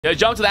Yeah,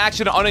 jump to the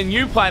action on a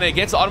new planet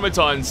against the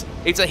Automatons.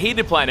 It's a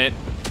heated planet,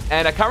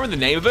 and I can't remember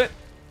the name of it.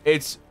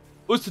 It's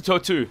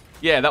Us-2-2.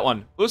 Yeah, that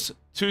one.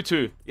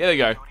 Us-2-2. Yeah, there you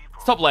go.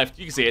 It's top left.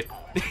 You can see it.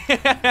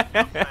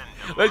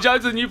 Let's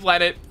jump to the new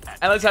planet,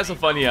 and let's have some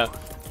fun here.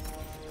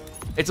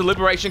 It's a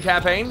liberation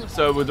campaign,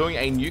 so we're doing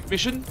a nuke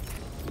mission.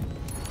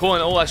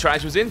 Calling all our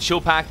stratagems in.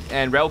 Shield pack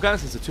and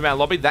railguns. It's a 2-man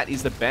lobby. That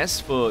is the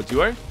best for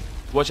duo.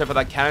 Watch out for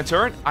that cannon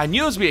turret. I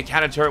knew it was going to be a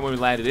cannon turret when we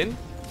landed in.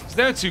 Because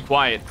they were too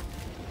quiet.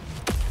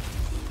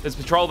 There's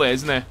patrol there,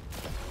 isn't there?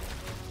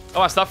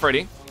 Oh, our stuff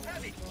ready.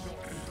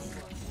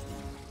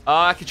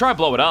 I can try and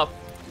blow it up.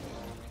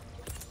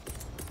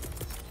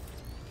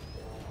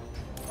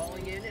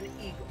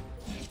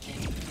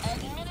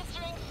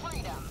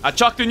 I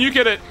chucked a nuke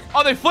at it.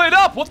 Oh, they flared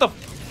up. What the?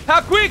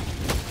 How quick?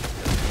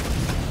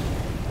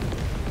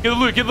 Get the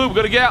loot. Get the loot. We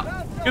gotta get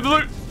out. Get the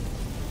loot.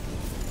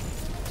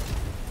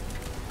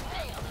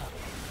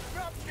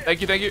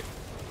 Thank you. Thank you.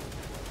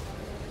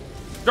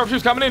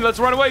 Dropship's coming in. Let's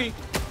run away.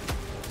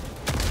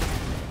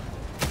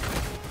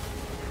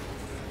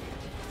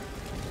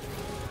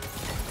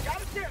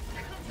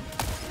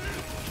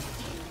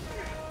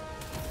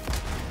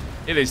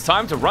 It is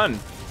time to run.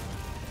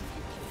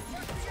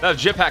 That's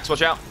jetpacks.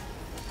 Watch out.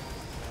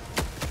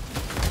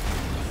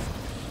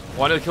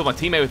 Oh, I nearly killed my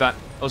teammate with that.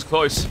 That was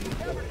close.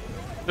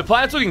 The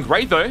planet's looking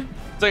great, though.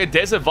 It's like a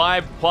desert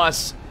vibe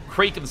plus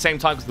creek at the same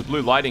time because of the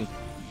blue lighting.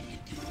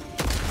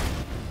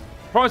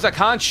 Problem is I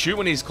can't shoot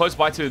when he's close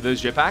by to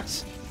those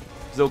jetpacks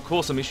because they'll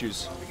cause some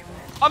issues.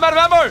 I'm out of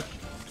ammo!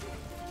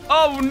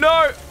 Oh,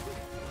 no!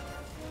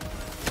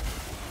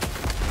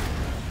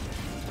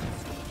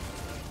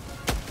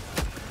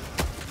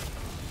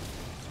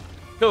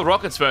 Kill the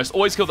rockets first.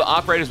 Always kill the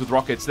arc raiders with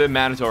rockets. They're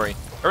mandatory.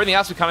 Everything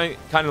else we kind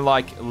of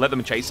like let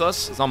them chase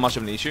us. It's not much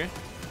of an issue.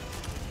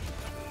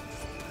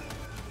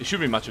 It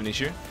shouldn't be much of an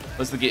issue.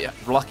 Unless they get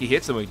lucky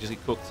hits and we just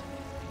get cooked.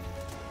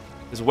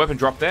 There's a weapon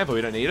drop there, but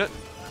we don't need it.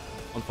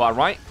 On far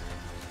right.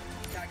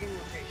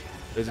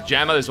 There's a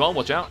jammer as well.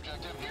 Watch out.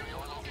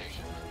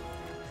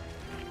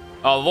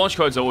 Oh, the launch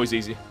codes are always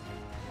easy.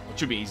 It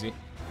should be easy. I'm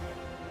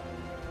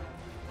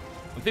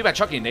thinking about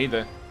chucking a nade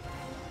there.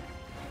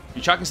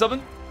 You chucking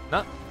something?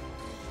 No?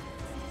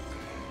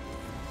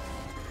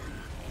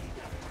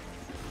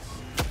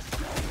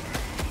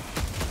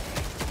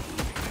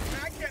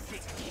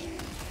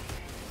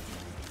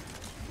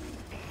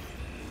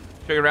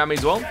 Figure around me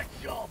as well.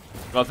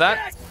 Got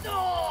that.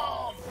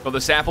 Got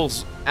the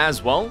samples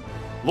as well.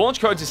 Launch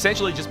codes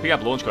essentially just pick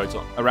up launch codes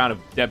around a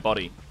dead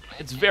body.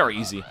 It's very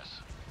easy.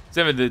 It's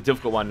never the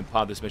difficult one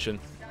part of this mission.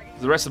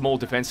 The rest of them all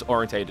defense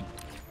orientated.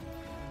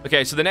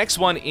 Okay, so the next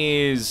one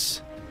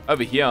is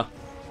over here.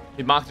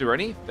 You marked it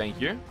already?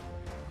 Thank you.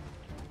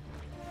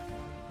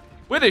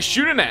 Where are they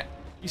shooting at?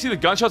 You see the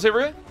gunshots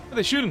everywhere? Where are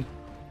they shooting?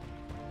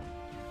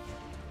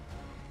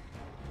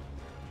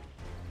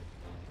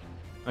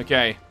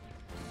 Okay.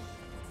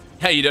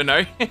 Hey, you don't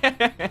know?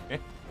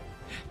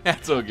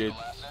 That's all good.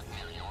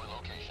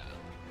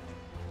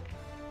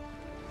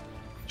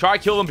 Try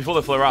to kill them before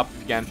they flare up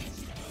again.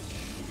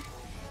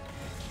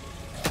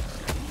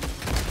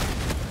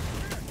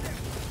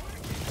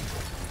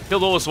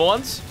 Killed all the small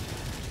ones.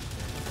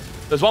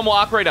 There's one more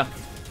arc raider.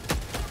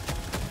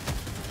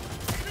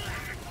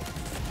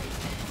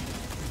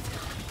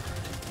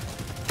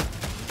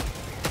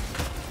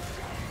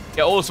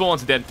 Yeah, all the small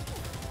ones are dead.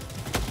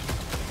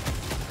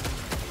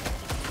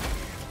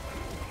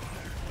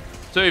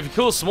 So if you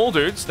kill the small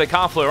dudes, they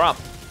can't flare up,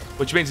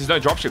 which means there's no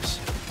dropships,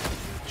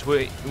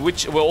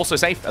 which we're also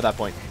safe at that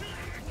point.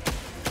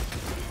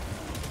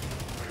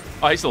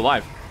 Oh, he's still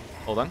alive.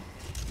 Hold on.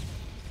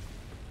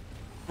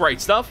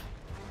 Great stuff.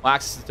 We'll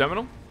access the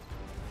terminal.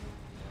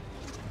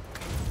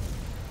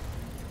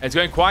 It's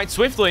going quite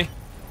swiftly.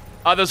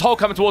 There's a hole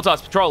coming towards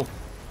us. Patrol.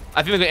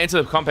 I think they're going to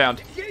enter the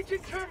compound.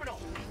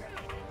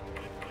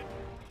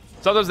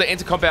 Sometimes they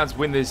enter compounds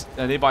when there's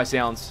nearby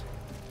sounds.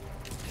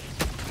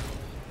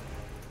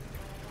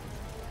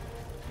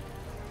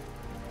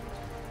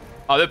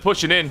 Oh, they're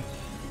pushing in.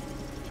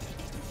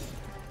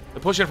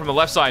 They're pushing from the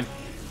left side.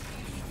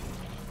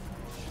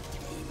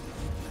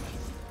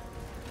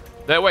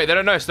 Wait, they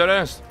don't know us. They don't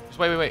know us. Just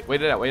wait.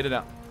 Wait it out. Wait it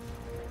out.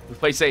 We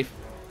play safe.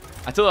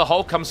 Until the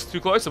hole comes too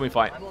close and we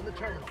fight. I'm on the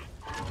terminal.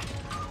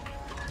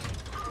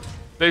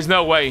 There's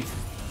no way.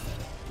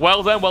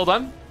 Well done, well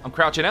done. I'm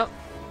crouching out.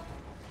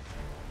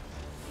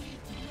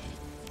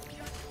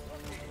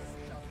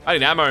 I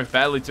need ammo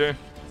badly too.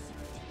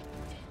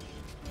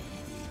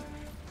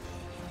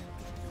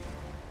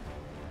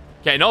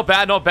 Okay, not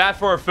bad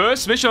for our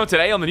first mission on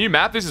today on the new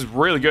map. This is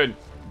really good.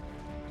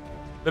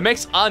 The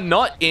mechs are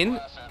not in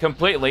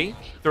completely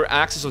through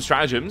access or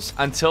stratagems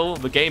until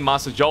the Game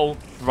Master Joel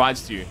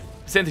provides to you.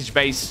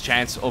 Percentage-based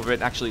chance of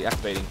it actually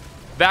activating.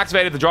 They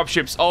activated the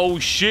dropships. Oh,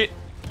 shit.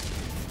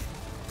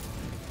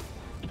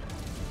 You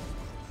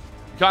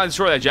can't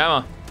destroy that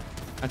jammer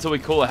until we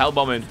call a hell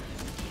bomb in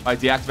by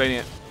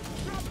deactivating it.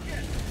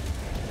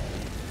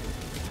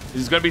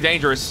 This is going to be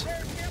dangerous.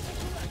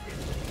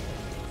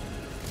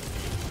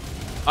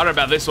 I don't know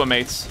about this one,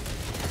 mates.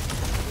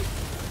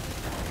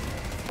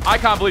 I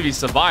can't believe he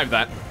survived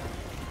that.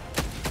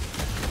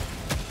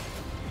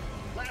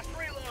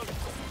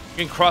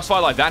 Getting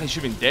crossfire like that, he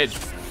should have been dead.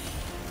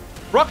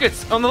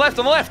 Rockets! On the left,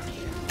 on the left!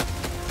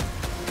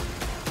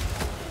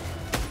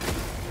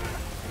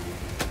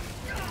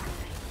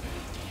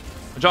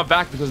 I jumped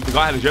back because the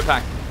guy had a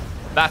jetpack.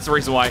 That's the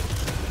reason why.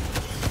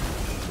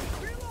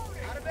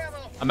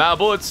 I'm out of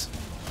bullets.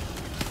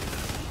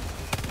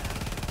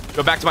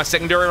 Go back to my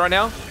secondary right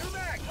now.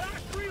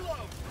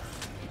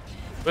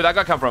 Where'd that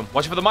guy come from?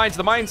 Watch for the mines,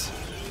 the mines.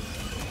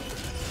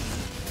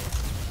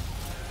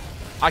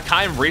 I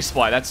can't even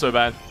resupply, that's so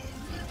bad.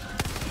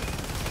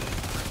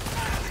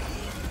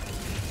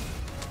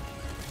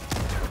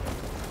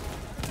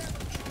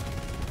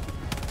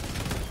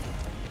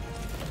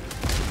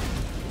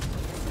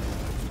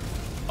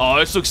 Oh,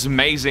 this looks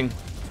amazing.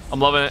 I'm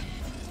loving it.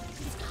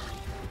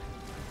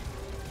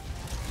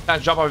 Can I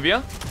jump over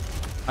here?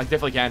 I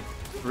definitely can.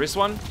 This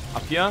one,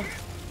 up here.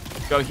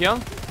 Go here.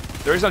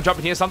 There is no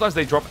jumping here. Sometimes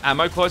they drop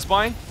ammo close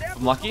by.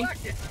 I'm lucky.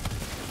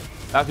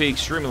 That'd be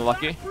extremely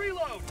lucky.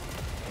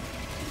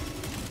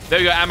 There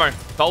we go, ammo.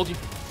 Told you.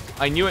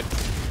 I knew it.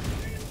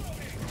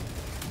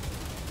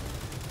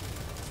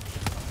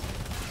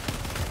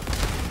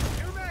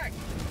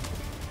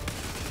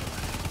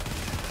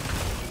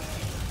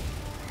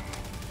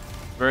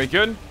 Very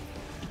good.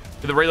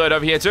 Do the reload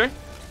over here too.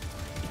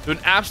 Doing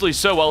absolutely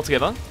so well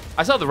together.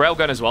 I still have the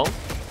railgun as well.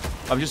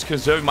 I'm just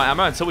conserving my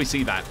ammo until we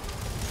see that.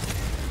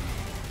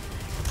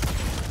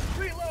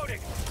 Reloading.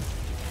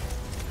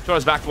 Shot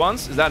us back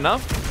once. Is that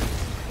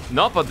enough?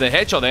 No, but the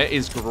headshot there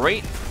is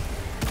great.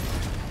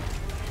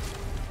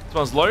 This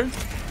one's low.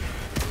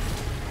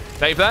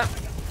 Save that.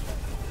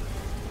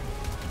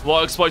 A lot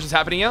of explosions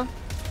happening here.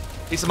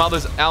 See some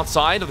others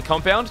outside of the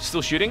compound.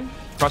 Still shooting.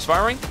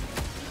 Cross-firing.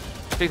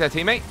 Take that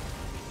teammate.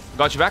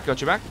 Got you back, got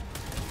you back.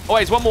 Oh,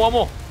 wait, it's one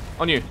more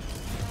on you.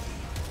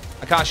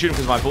 I can't shoot him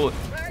because my bullet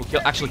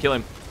will actually kill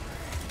him.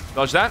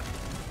 Dodge that.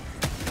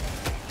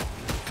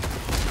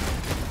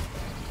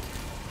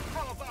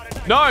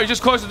 No, he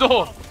just closed the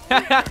door.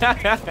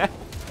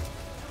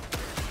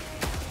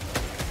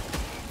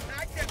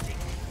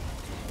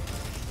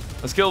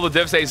 Let's kill the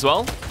dev state as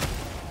well.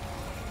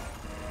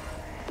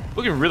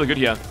 Looking really good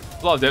here.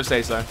 A lot of dev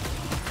states though.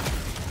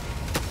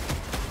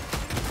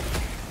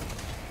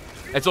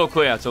 It's all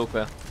clear, it's all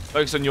clear.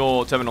 Focus on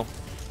your terminal.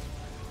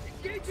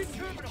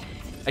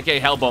 Okay,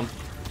 hell bomb.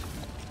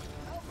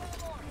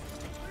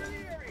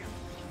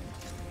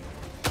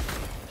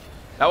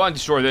 That one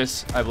destroy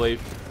this, I believe.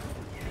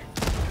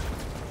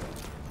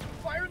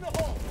 Fire in the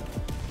hole.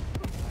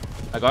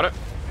 I got it.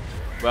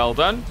 Well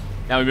done.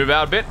 Now we move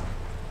out a bit.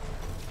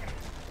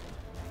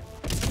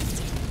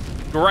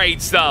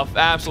 Great stuff.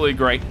 Absolutely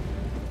great.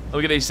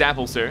 Look at these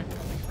samples too.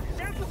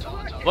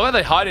 Love how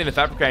they hide in the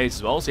fabricators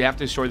as well, so you have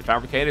to destroy the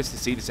fabricators to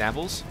see the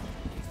samples.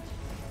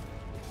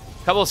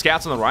 Couple of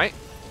scouts on the right.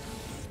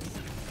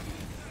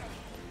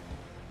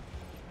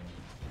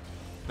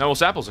 No more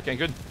samples. Okay,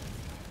 good.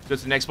 Go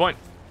to the next point.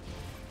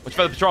 Watch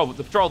for the patrol.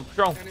 The patrol. The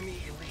patrol.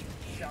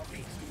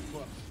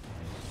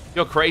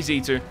 You're crazy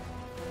too.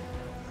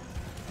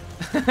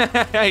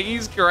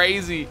 He's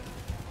crazy.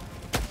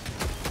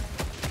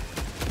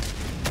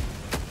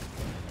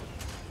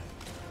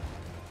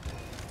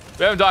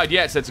 We haven't died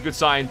yet, so it's a good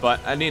sign, but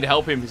I need to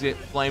help him because he get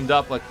flamed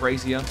up like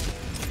crazy here.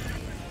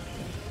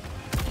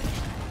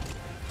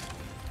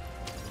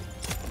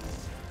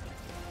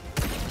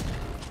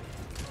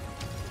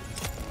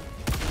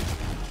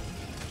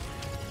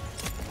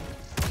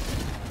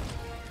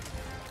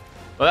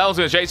 Well, that was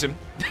going to chase him.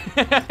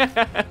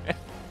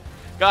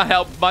 Can't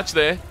help much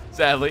there,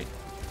 sadly.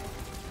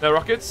 No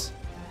rockets.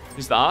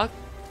 Just the arc.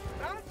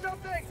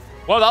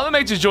 Well, the other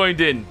mates have joined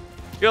in.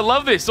 You're gonna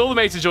love this. All the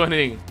mates are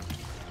joining in.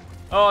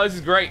 Oh, this is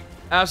great.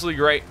 Absolutely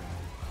great.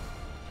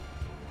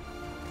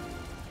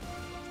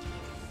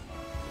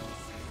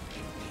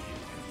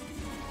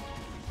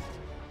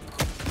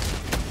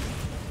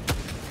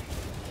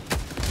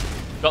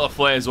 Got the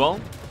flare as well.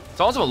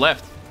 Someone's on the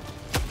left.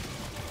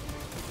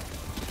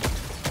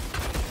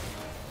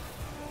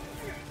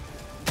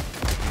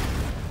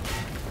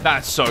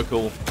 That's so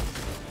cool.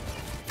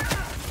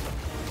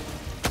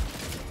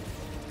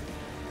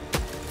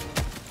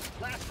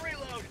 Last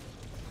reload.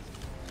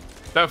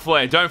 Don't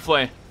flare, don't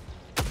flare.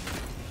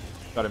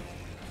 Got him.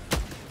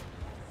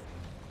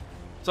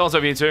 Someone's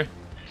over here too.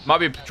 Might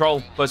be a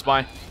patrol close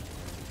by.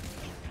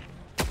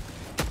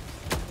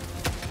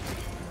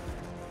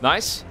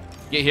 Nice.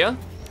 Get here.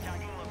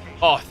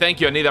 Oh,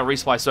 thank you. I need that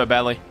resupply so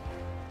badly.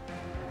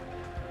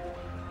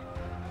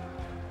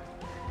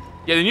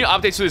 Yeah, the new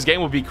updates to this game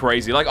will be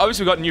crazy. Like,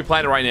 obviously, we've got a new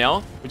planet right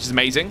now, which is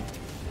amazing.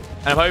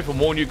 And I'm hoping for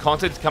more new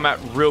content to come out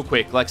real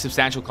quick, like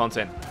substantial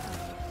content.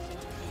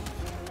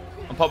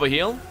 I'm pop a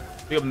heal.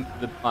 Pick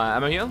up the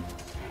ammo here.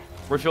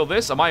 Refill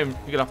this. I might even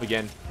pick it up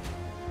again.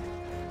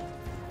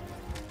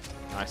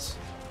 Nice.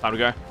 Time to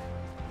go.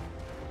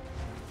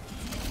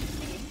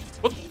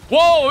 What?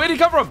 Whoa! Where did he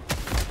come from?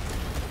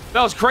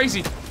 That was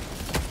crazy.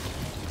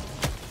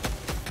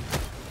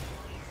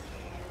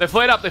 They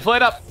flared up. They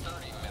flared up.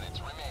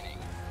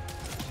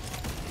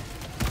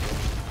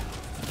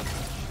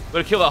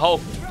 Gotta kill that hole.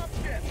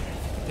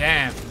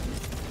 Damn.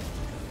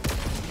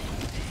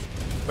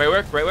 Great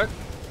work, great work.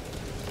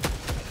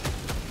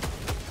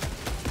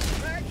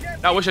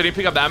 I wish I didn't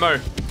pick up the ammo.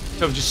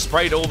 So I've just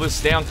sprayed all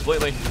this down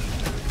completely.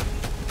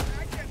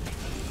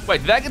 Wait,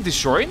 did that get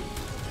destroyed?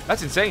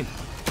 That's insane.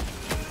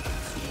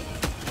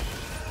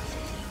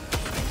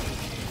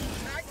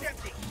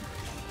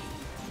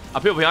 Are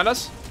people behind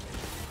us?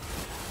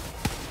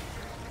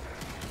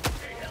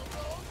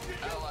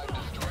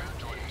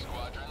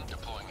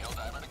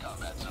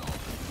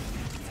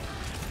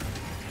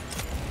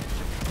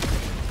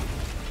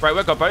 Right,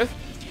 work on both.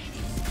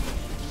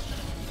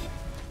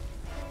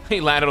 He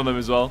landed on them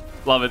as well.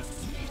 Love it.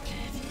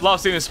 Love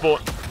seeing this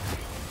sport.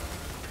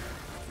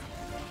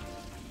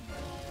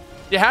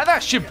 Yeah, how did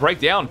that ship break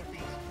down?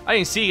 I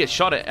didn't see you get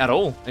shot at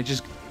all. It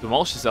just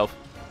demolished itself.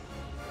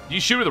 Did you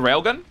shoot with a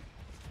railgun?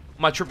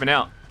 Am I tripping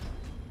out?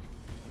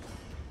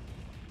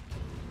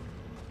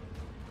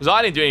 Because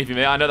I didn't do anything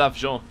there. I know that for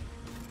sure.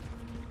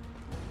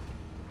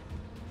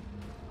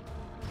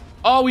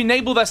 Oh, we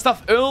enabled that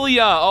stuff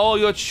earlier. Oh,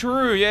 you're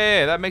true.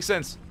 Yeah, that makes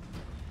sense.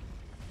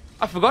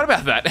 I forgot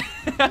about that.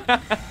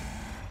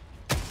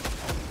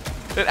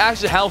 It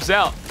actually helps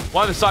out.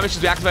 One of the side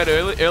missions we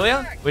activated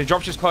earlier, when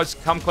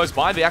dropships come close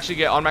by, they actually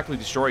get automatically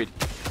destroyed.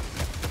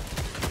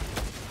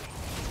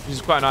 Which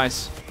is quite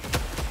nice.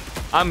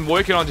 I'm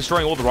working on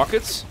destroying all the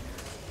rockets.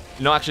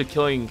 Not actually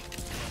killing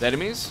the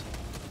enemies.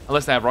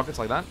 Unless they have rockets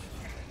like that.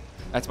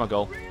 That's my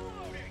goal.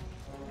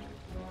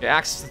 Yeah,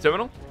 access the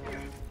terminal.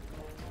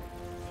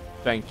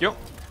 Thank you.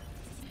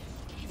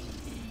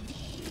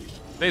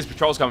 There's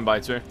patrols coming by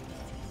too.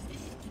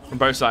 From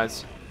both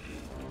sides.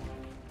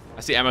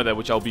 I see ammo there,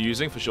 which I'll be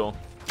using for sure.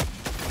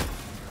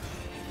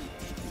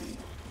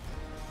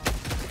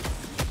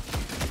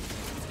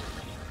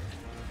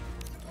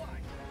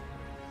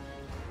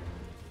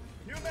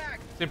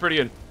 Seem pretty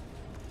good.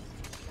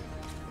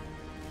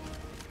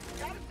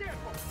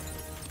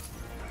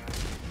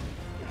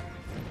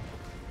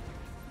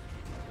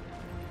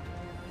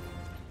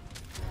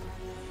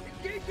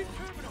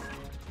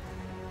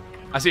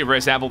 I see a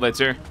rare sample there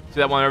too. See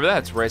that one over there?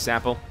 It's a rare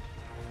sample.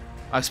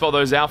 I spot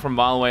those out from a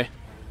mile away.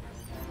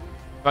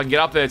 If I can get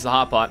up there, it's the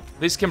hard part.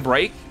 This can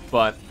break,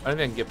 but I don't think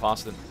I can get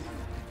past it.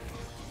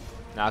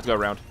 Nah, let's go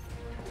around.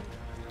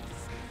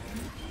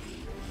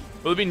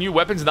 Will there be new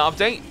weapons in the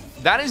update?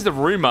 That is the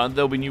rumor.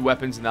 There'll be new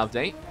weapons in the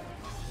update.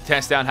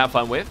 Test out, have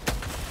fun with.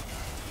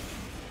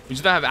 We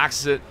just don't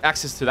have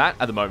access to that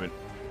at the moment.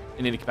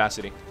 In any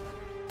capacity.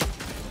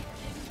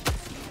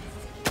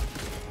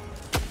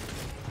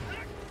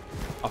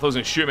 I thought it was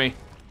going to shoot me.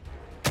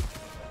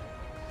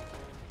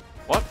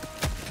 What?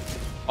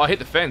 Oh, I hit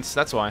the fence.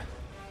 That's why. I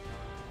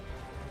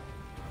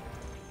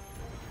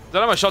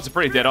don't know, my shots are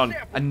pretty dead on.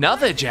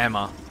 Another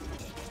jammer.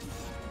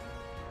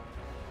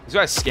 This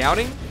guy's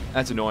scouting?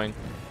 That's annoying.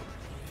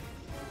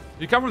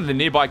 Did you come from the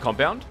nearby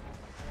compound?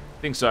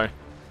 I think so.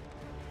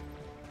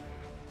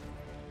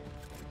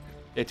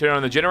 Yeah, turn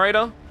on the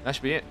generator. That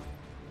should be it.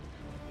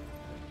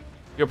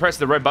 You'll press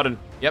the red button.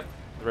 Yep,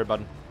 the red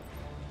button.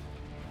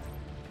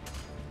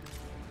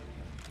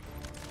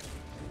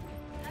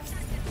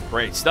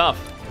 Great stuff.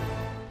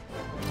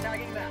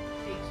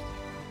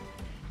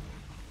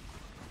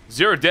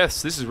 0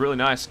 deaths. This is really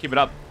nice. Keep it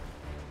up.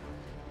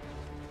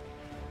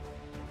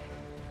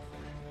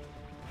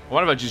 I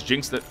wonder if I just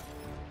jinxed it.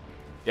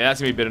 Yeah,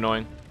 that's gonna be a bit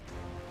annoying.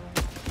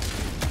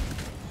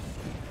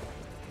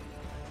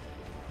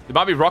 There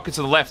might be rockets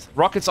to the left.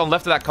 Rockets on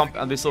left of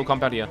that this little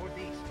compound here.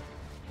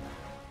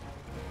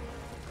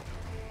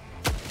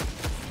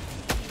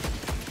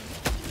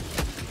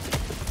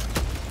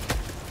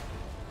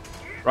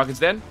 Rockets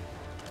dead.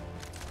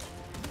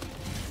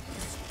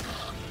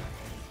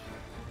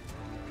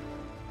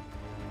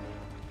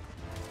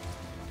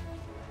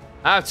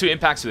 I have 2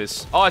 impacts to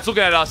this. Oh, it's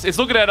looking at us. It's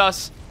looking at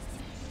us.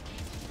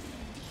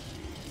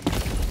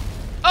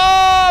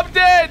 Oh, I'm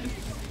dead.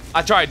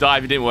 I tried to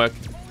dive. It didn't work.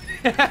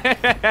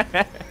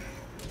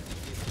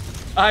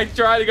 I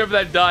tried to go for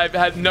that dive. It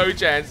had no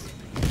chance.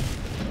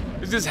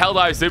 This is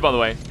Helldivers too, by the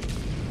way.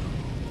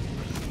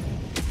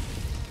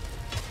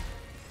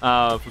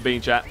 For being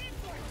chat.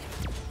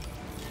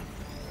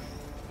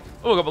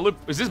 Oh, I got my loot.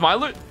 Is this my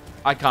loot?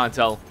 I can't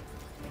tell.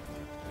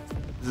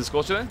 Is this a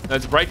scorcher there? No,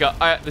 it's a breaker.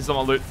 This is not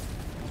my loot.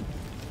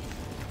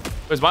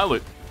 Where's my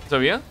loot? It's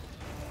over here.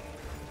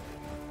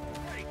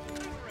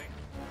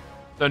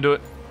 Don't do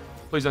it.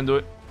 Please don't do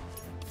it.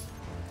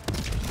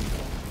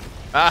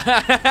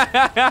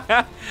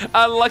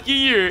 Unlucky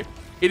you.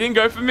 He didn't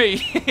go for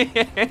me.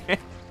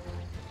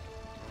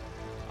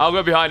 I'll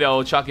go behind it.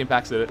 I'll chuck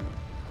impacts at it.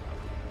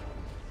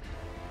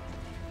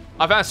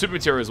 I found super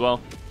material as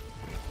well.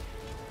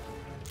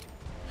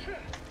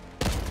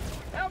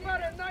 How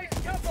about a nice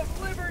cup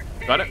of liver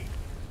tea? Got it.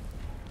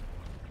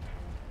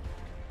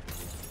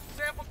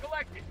 Sample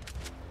collected.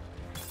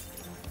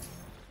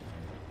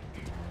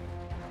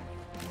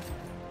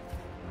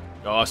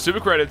 Oh, super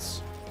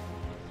credits.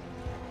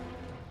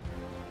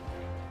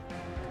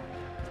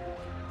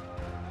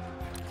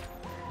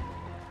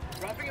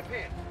 Dropping a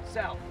pin.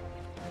 South.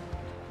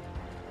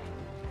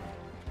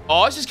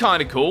 Oh, this is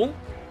kind of cool.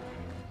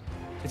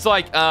 It's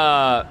like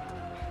hot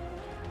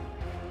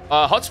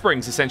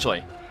springs,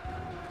 essentially.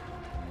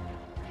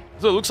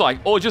 That's what it looks like.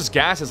 Or just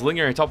gas is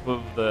lingering on top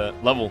of the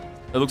level.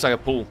 It looks like a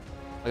pool.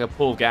 Like a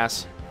pool of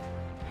gas.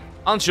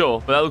 Unsure,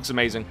 but that looks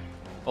amazing.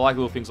 I like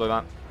little things like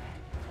that.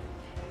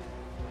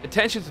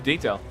 Attention to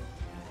detail.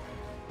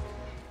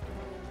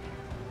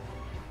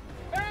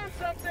 Found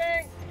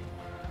something!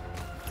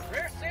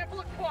 Rare sample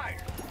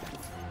acquired.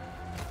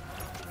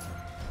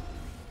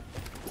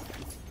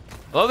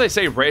 I love they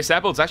say rare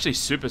sample, it's actually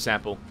super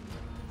sample.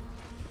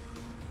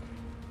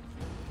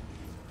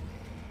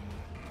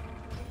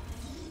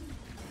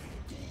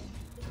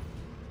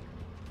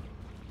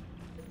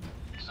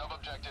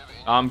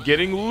 I'm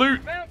getting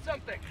loot. Found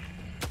something.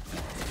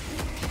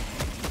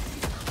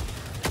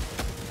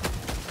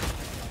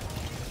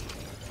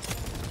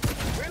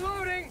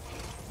 Reloading.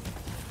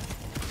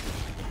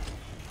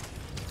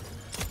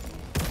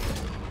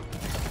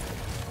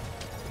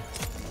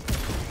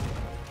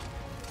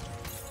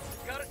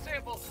 Got a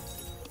sample.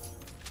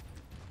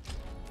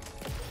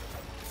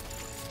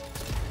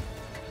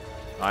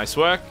 Nice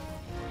work.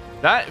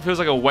 That feels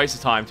like a waste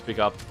of time to pick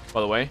up, by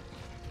the way.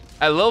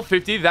 At level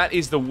 50, that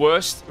is the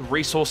worst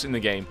resource in the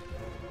game.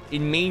 It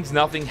means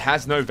nothing,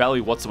 has no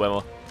value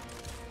whatsoever.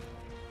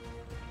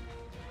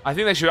 I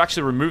think they should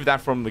actually remove that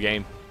from the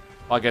game.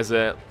 Like as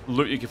a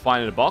loot you can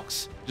find in a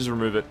box, just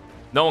remove it.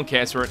 No one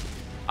cares for it.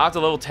 After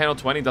level 10 or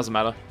 20, it doesn't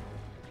matter.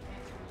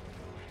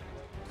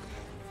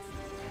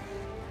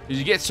 Because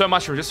you get so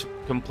much from just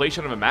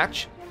completion of a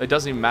match, that it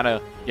doesn't even matter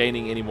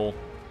gaining anymore.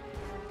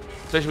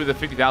 Especially with the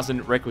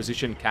 50,000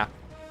 requisition cap.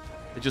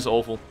 It's just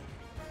awful.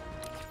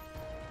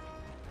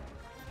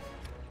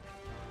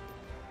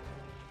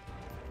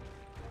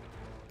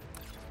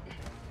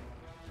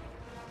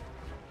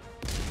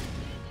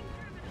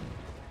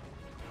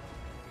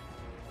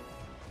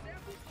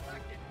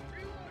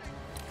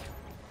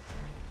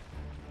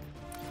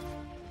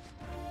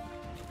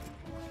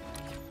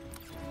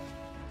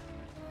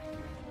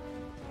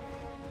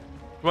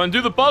 Come on,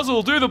 do the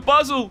puzzle! Do the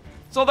puzzle!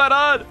 It's not that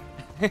hard!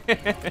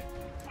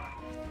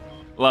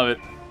 Love it.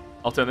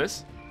 I'll turn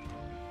this.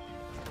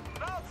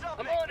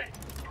 I'm on it.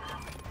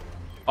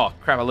 Oh,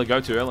 crap, I let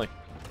go too early.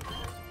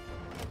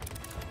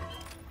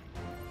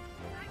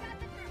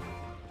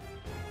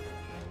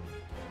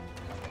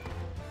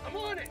 I'm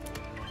on it.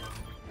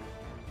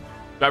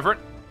 Go for it.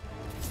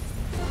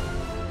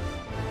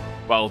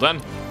 Well done.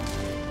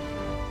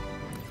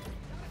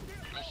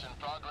 Mission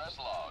progress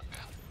logged.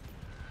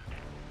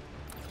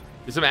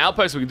 There's some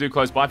outposts we can do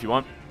close by if you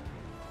want.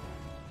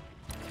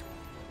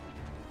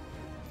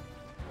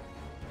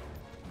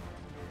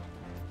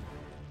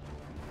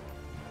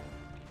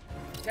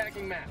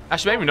 Attacking map.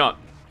 Actually, maybe not.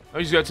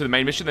 Maybe just go to the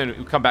main mission, then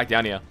we'll come back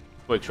down here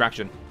for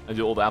extraction and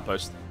do all the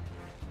outposts.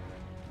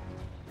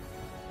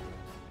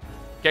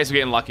 In case we're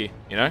getting lucky,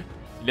 you know?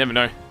 You never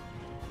know.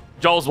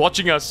 Joel's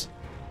watching us.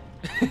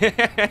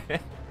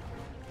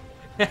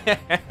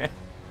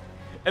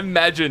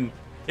 Imagine.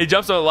 He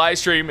jumps on a live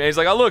stream and he's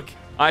like, oh, look.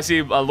 I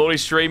see Lordy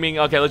streaming.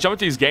 Okay, let's jump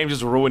into his game,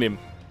 just ruin him.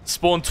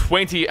 Spawn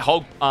 20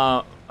 Hulk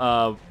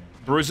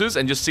bruises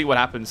and just see what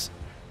happens.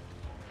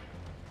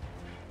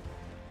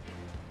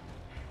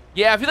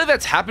 Yeah, I feel like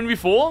that's happened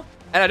before,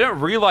 and I don't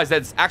realize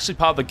that's actually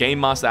part of the game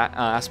master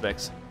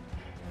aspects.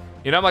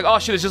 You know, I'm like, oh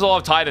shit, there's just a lot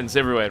of titans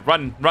everywhere.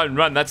 Run, run,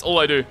 run. That's all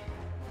I do.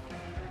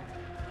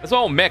 That's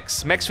all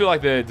mechs. Mechs feel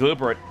like they're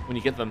deliberate when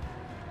you get them.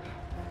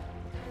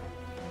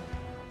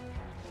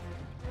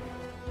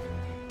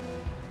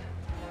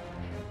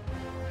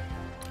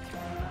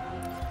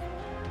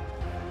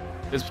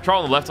 There's a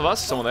patrol on the left of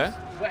us. Someone there.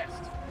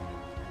 West.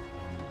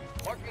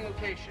 Marking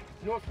location.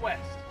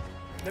 Northwest.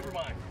 Never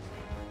mind.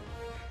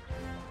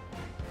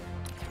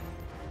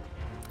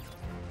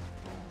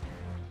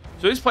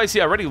 So this place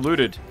here already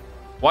looted.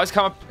 Why is it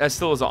come up as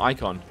still as an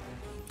icon?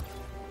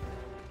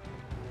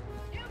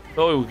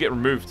 Oh, it will get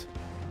removed.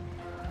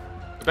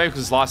 Maybe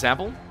because it's last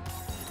sample?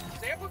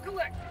 Sample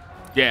collected.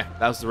 Yeah,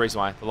 that was the reason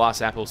why. The last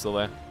sample is still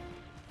there.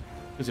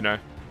 Good to know.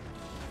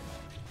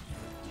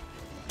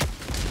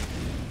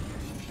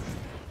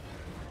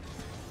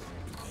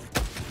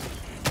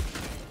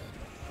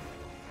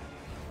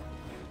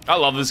 I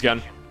love this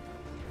gun.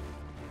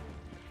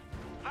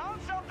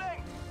 Found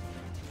something.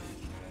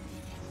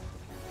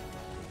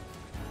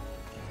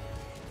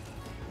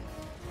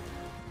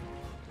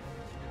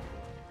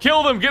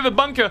 Kill them! Get the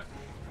bunker!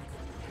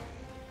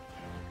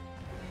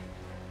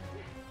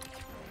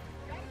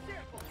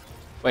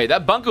 Wait,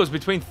 that bunker was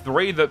between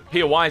 3 of the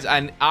POIs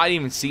and I didn't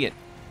even see it.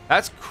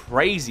 That's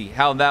crazy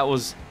how that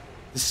was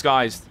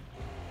disguised.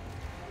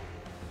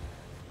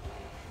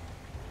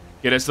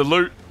 Get us the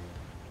loot.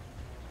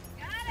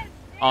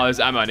 Oh,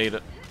 there's ammo. I need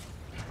it.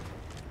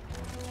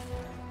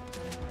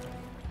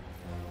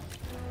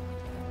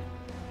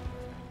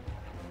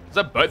 Is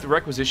that both the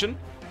requisition?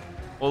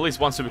 Or at least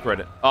one super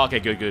credit? Oh,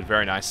 okay, good, good.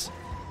 Very nice.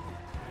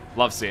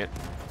 Love seeing it.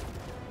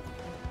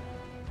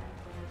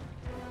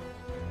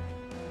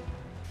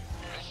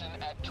 Mission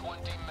at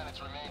 20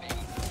 minutes remaining.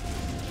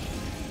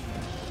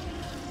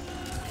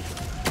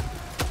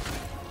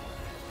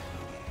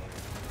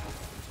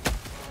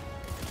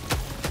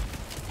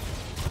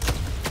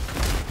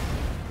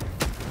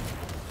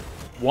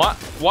 What?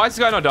 Why is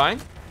this guy not dying?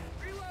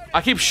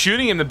 I keep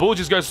shooting him. The bullet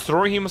just goes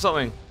through him or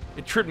something.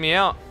 It tripped me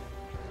out.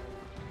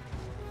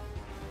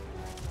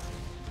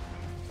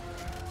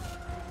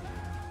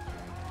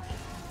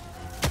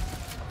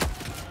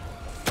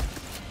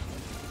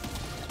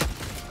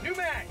 New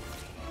mag.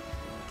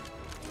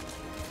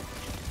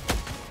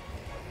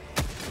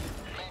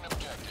 Main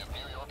objective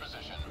near your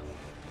position.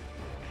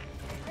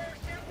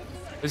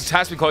 This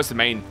has to be close to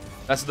main.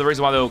 That's the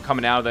reason why they were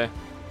coming out of there.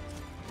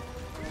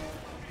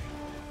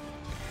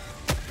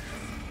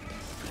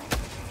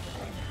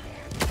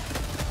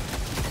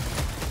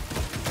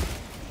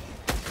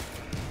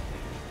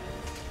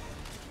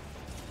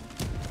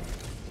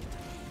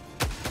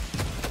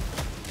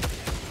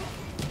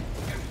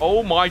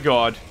 Oh my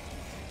god.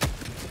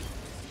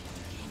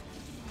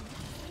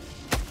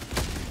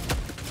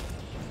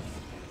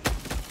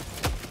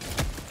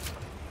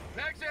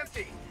 Mag's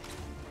empty.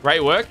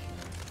 Great work.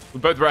 We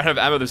both ran out of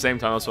ammo at the same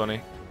time. That's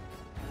funny.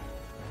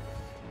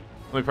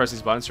 Let me press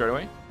these buttons straight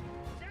away.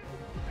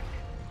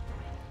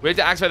 We had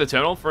to activate the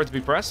terminal for it to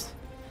be pressed.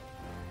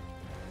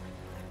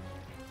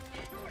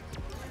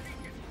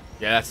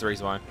 Yeah, that's the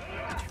reason why. It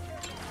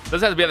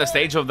doesn't have to be at the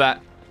stage of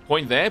that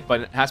point there,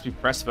 but it has to be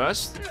pressed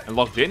first and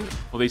locked in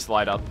for these to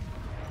light up.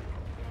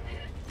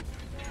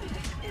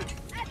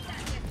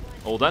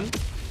 All done.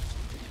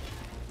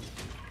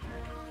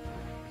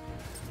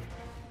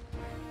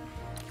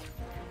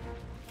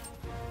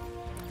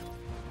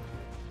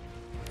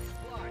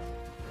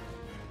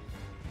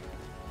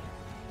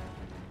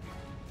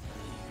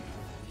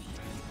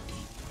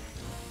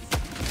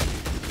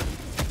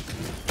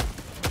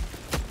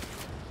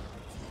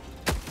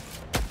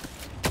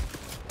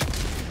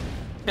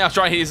 Yeah, I was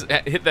trying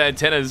to hit the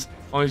antennas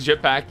on his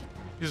jetpack.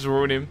 Just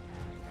ruin him.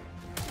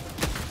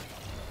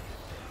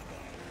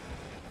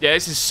 Yeah,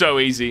 this is so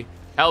easy.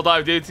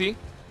 Helldive DT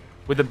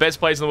with the best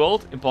players in the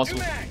world.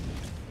 Impossible.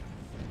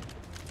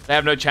 They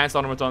have no chance,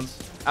 Automatons.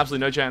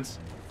 Absolutely no chance.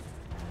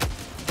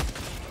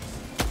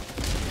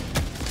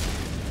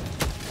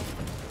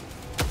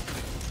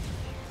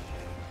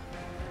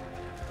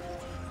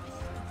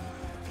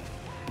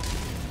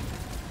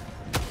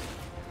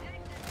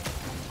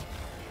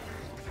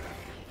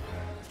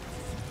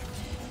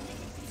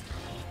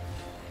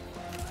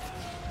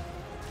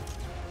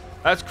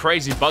 That's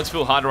crazy. Bugs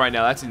feel harder right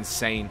now. That's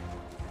insane.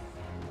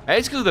 Hey,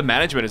 it's because of the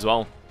management as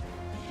well.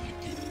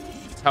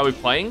 How we're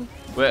playing.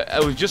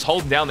 We're just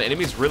holding down the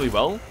enemies really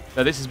well.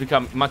 Now this has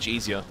become much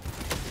easier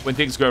when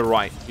things go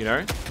right, you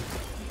know?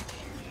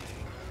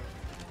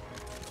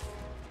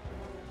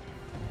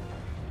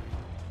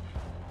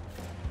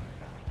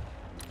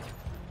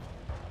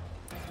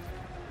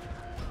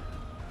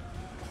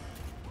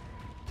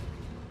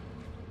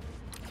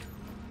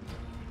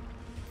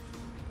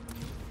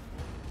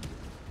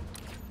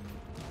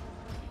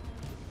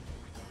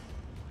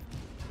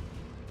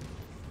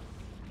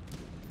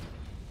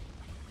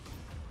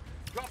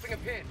 Dropping a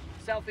pin.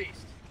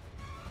 Southeast.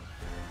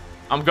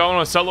 I'm going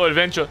on a solo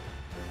adventure.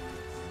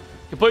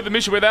 Complete the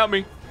mission without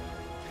me.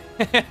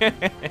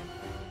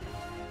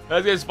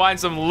 Let's just find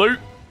some loot.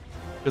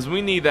 Because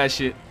we need that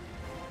shit.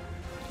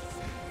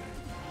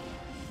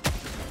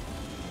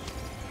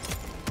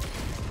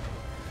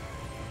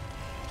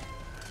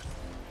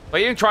 I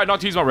even tried not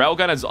to use my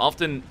railgun as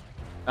often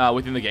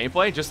within the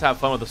gameplay. Just to have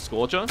fun with the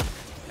Scorcher.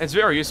 It's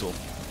very useful.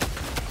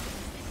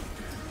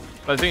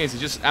 But the thing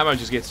is, ammo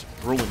just gets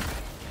ruined.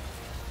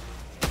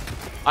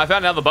 I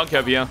found another bunker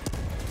over here.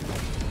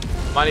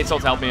 Might need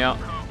someone to help me out.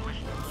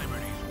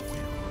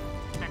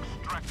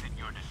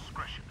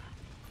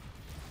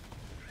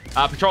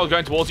 Patrol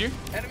going towards you.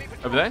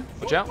 Over there.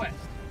 Watch out.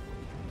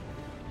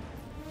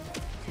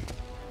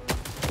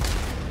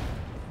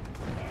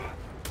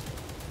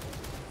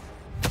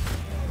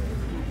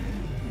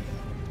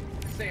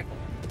 Sample.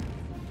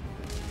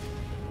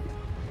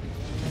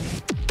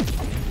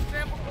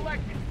 Sample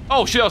collected.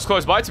 Oh shit, that was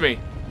close by to me.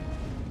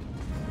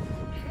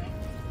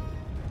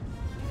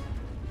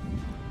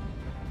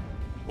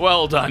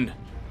 Well done.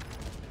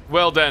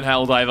 Well done,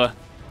 Helldiver.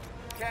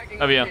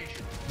 Tagging Over here.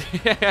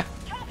 location.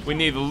 We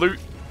need the loot.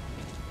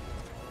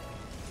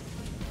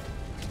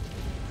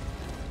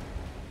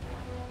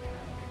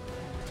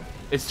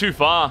 It's too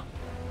far.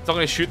 It's not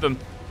going to shoot them.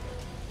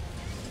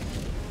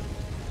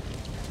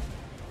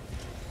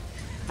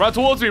 Run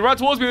towards me. Run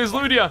towards me. There's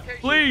loot here.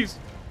 Please.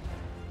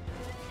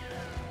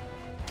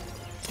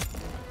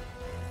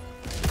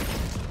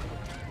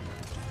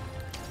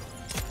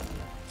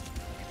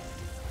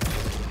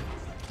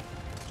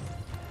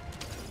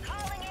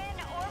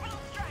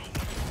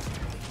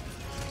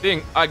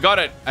 I got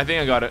it. I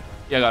think I got it.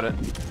 Yeah, I got it.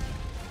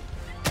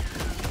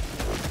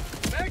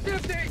 Mag's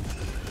empty.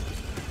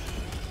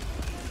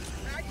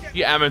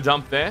 You ammo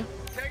dump there.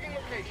 Tagging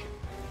location.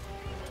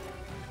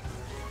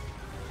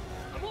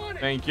 I'm on it.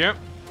 Thank you.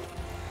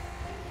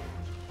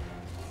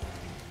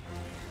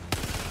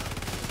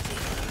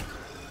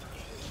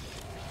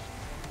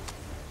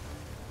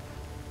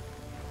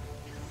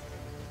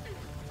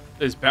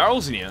 There's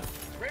barrels in here.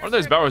 Why don't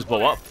those barrels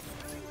blow up?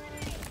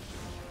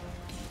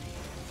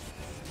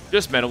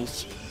 Just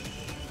metals.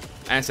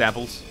 And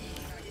samples.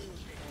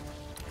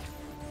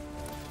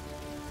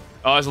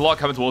 Oh, there's a lot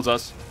coming towards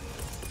us.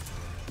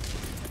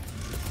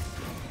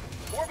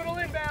 Orbital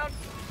inbound.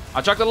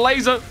 I chucked a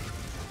laser.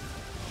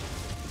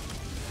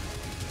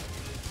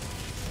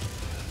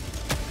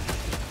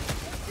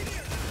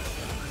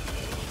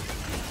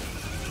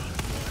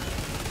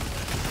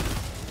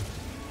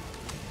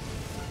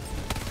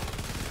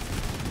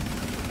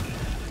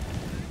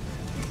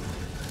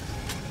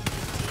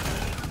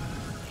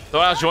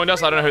 Someone else joined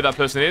us. I don't know who that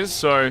person is,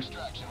 so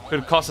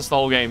could cost us the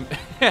whole game.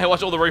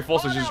 Watch all the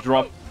reinforcements just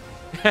drop.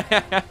 I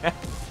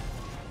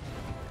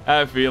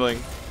have a feeling.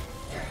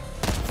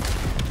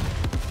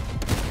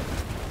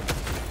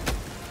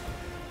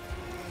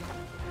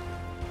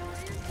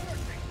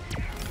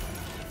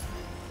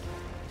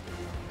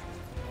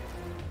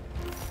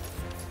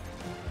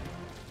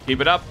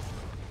 Keep it up.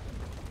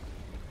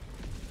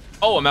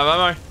 Oh, I'm out of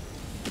ammo.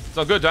 It's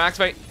not good. Don't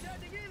activate.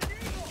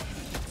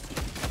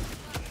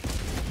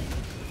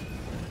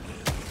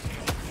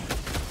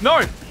 No!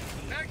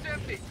 Mag's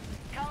empty.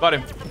 Got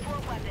him.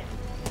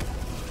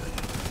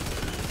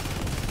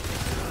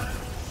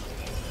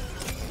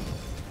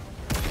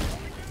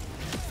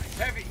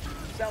 Heavy.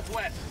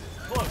 Southwest.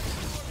 Close.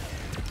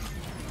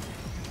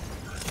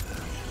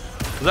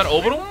 Is that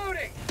orbital?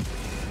 Reloading.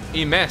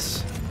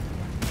 EMS.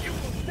 You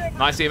will never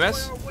Nice EMS.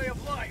 destroy our way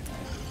of life.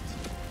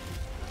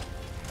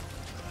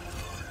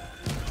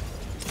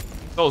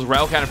 That was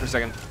rail cannon for a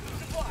second.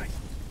 Supplies.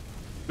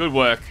 Good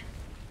work.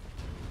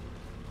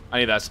 I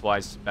need that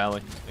supplies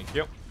badly. Thank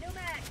you.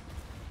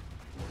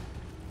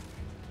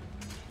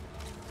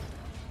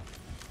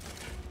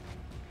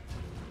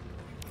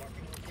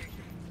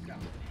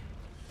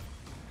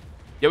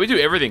 Yeah, we do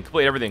everything.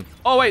 Complete everything.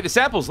 Oh, wait. The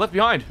samples left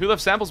behind. Who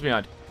left samples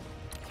behind?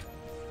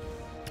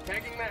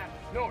 Tagging map.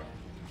 North.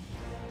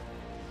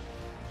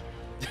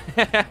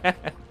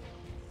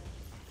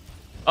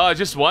 Oh,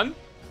 just one?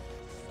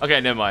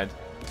 Okay, never mind.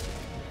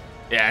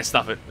 Yeah,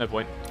 stuff it. No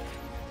point.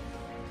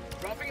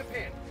 Dropping a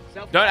pin.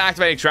 Southwest. Don't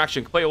activate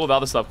extraction. Complete all the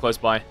other stuff close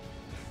by.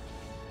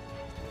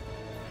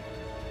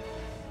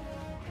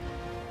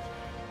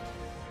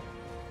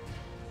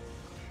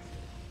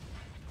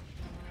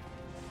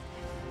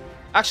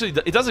 Actually,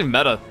 it doesn't even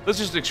matter. Let's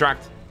just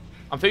extract.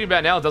 I'm thinking about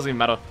it now, it doesn't even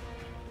matter.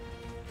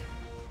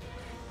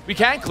 We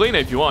can clean it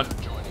if you want.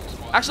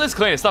 Actually, let's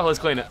clean it. Stuff, let's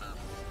clean it.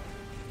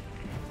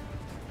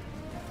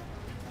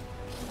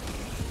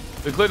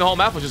 We clean the whole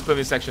map or just clean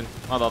this section?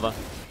 Oh, the other.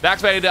 The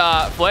activated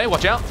flare,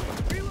 watch out.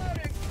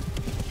 Reloading.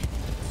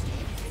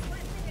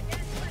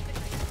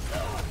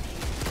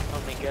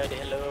 Oh my god,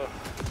 hello.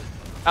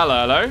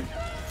 Hello, hello.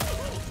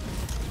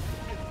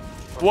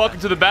 Welcome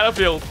to the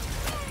battlefield.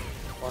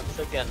 Once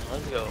again,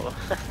 let's go.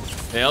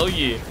 Hell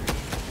yeah.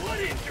 Blood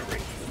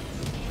injury.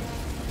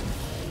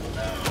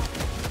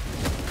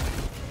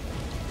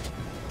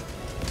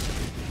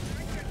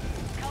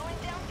 Calling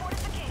down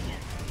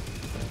fortifications.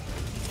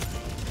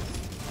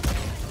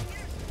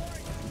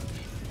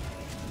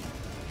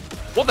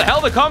 What the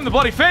hell? They're climbing the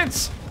bloody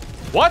fence.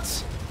 What?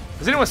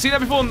 Has anyone seen that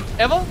before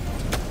ever?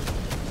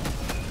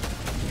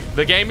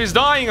 The game is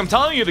dying. I'm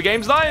telling you, the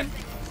game's dying.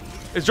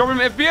 It's dropping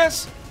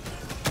FPS.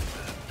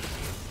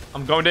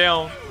 I'm going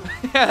down.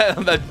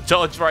 That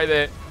dodge right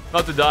there.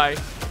 Not to die.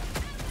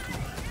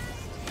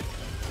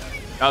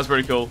 That was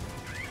pretty cool.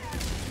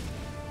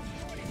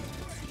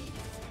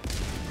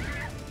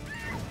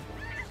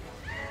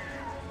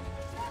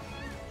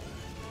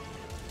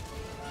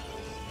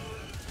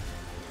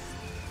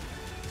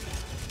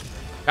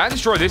 Can I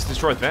destroy this?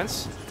 Destroy the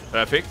fence.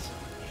 Perfect.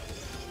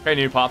 Okay,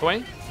 new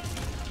pathway.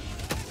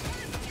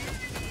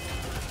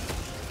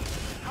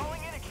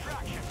 Calling in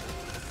extraction.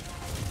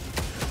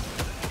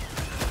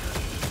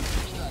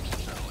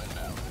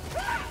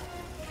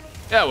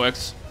 Yeah, it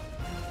works.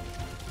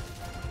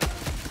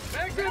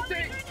 Mag's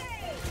empty.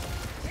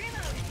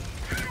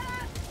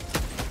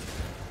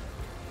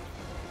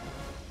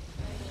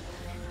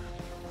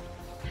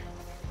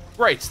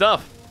 Great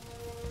stuff.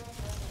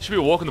 Should be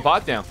a walk in the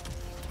park now.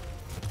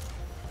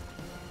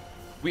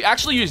 We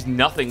actually use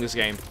nothing this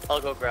game.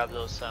 I'll go grab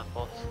those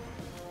samples.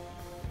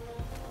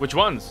 Which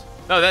ones?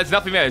 No, there's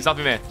nothing there. There's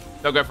nothing there.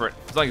 Don't go for it.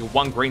 It's like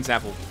one green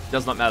sample.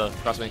 Does not matter.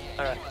 Trust me.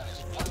 Alright.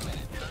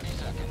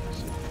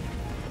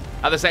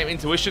 I have the same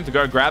intuition to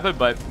go grab it,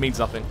 but it means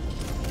nothing.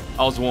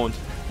 I was warned.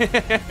 Last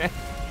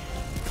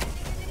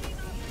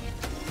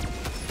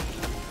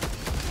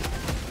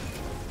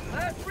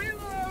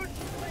reload.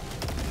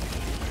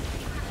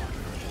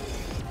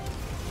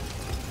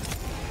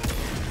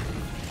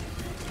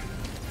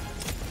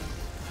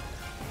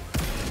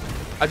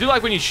 I do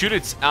like when you shoot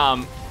its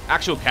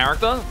actual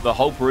character, the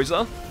Hulk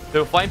Bruiser,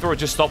 the flamethrower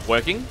just stopped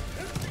working.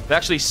 They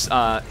actually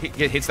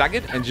get hit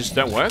staggered and just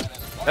don't work.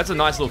 That's a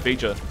nice little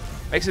feature.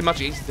 Makes it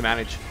much easier to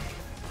manage.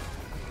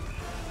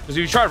 Because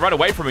if you try to run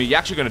away from it, you're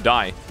actually going to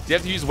die. So you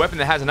have to use a weapon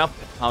that has enough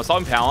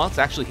stopping power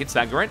to actually hit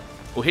stagger it,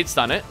 or hit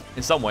stun it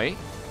in some way,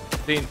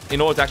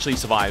 in order to actually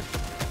survive.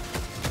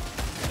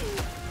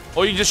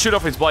 Or you can just shoot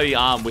off his bloody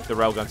arm with the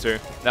railgun too.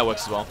 That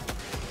works as well.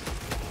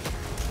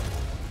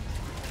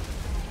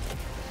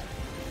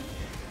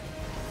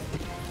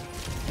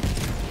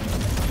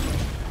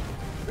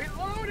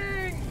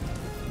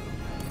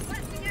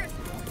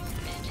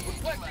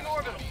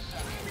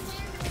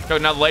 Got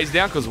another laser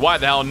down, because why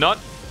the hell not?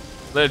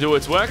 Let it do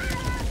its work.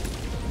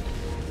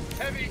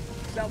 Heavy,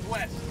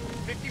 southwest,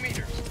 50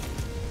 meters.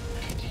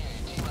 ETA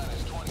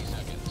T-minus 20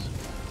 seconds.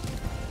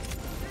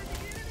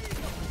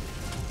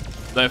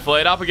 Let it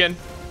flare it up again.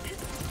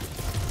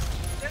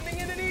 Sending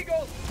in an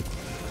eagle.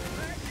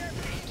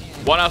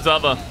 One after the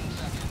other.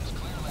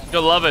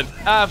 You'll love it.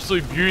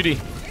 Absolute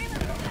beauty.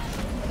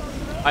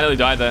 I nearly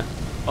died there.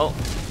 Oh, I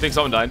think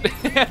someone died.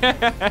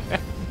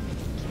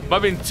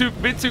 Might have been a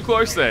bit too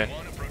close there.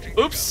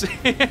 Oops.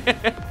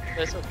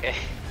 That's okay.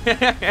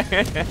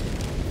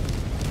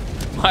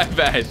 My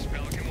bad.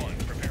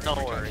 No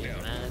worries,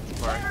 man. It's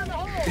fine.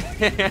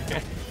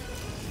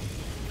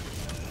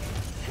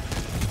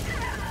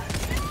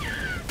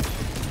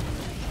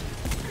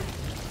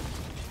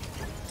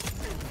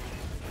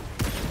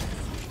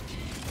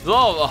 There's a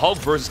lot of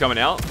Hulk bruises coming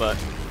out, but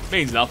it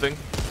means nothing.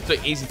 So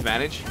easy to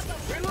manage.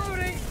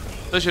 Reloading.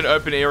 Especially in an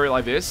open area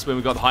like this, when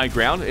we've got high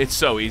ground, it's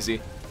so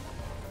easy.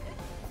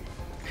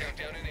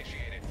 Countdown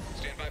initiated.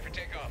 Stand by for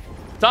takeoff.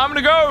 Time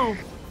to go!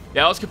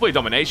 Yeah, let's complete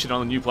domination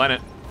on the new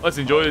planet. Let's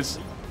enjoy this.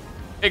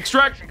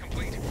 Extract!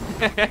 Complete.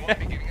 Won't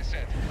be giving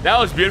assent. That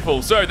was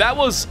beautiful. So that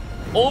was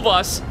all of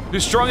us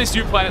destroying this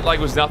new planet like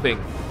it was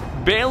nothing.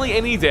 Barely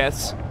any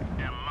deaths.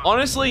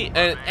 Honestly,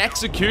 an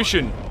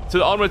execution to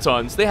the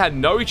Automatons. They had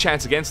no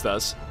chance against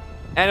us.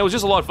 And it was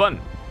just a lot of fun.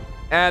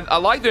 And I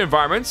like the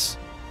environments,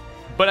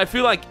 but I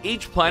feel like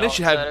each planet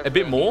should have a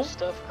bit more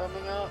Stuff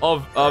coming out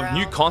of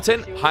new around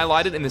content a few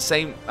highlighted in the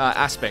same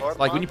aspect. Or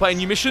Like when you play a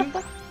new mission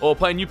or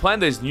play a new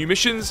planet, there's new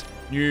missions,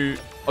 new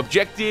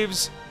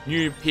objectives,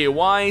 new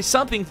POI,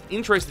 something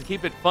interesting to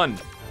keep it fun.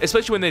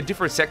 Especially when they're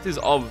different sectors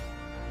of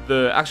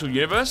the actual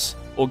universe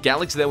or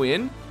galaxy that we're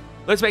in.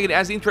 Let's make it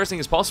as interesting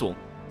as possible.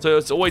 So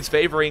it's always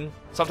favoring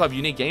some type of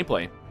unique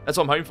gameplay. That's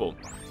what I'm hoping for.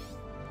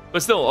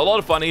 But still, a lot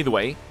of fun either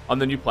way on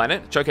the new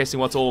planet, showcasing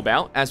what's all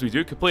about, as we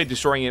do, completely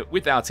destroying it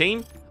with our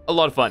team. A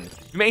lot of fun.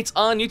 If your mates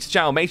are new to the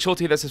channel, make sure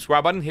to hit that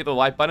subscribe button, hit the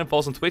like button,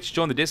 follow us on Twitch,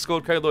 join the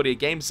Discord, code Lordy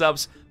game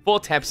subs for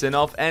 10%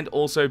 off, and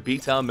also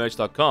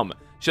BTLmerch.com.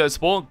 Show the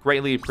support,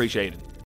 greatly appreciated.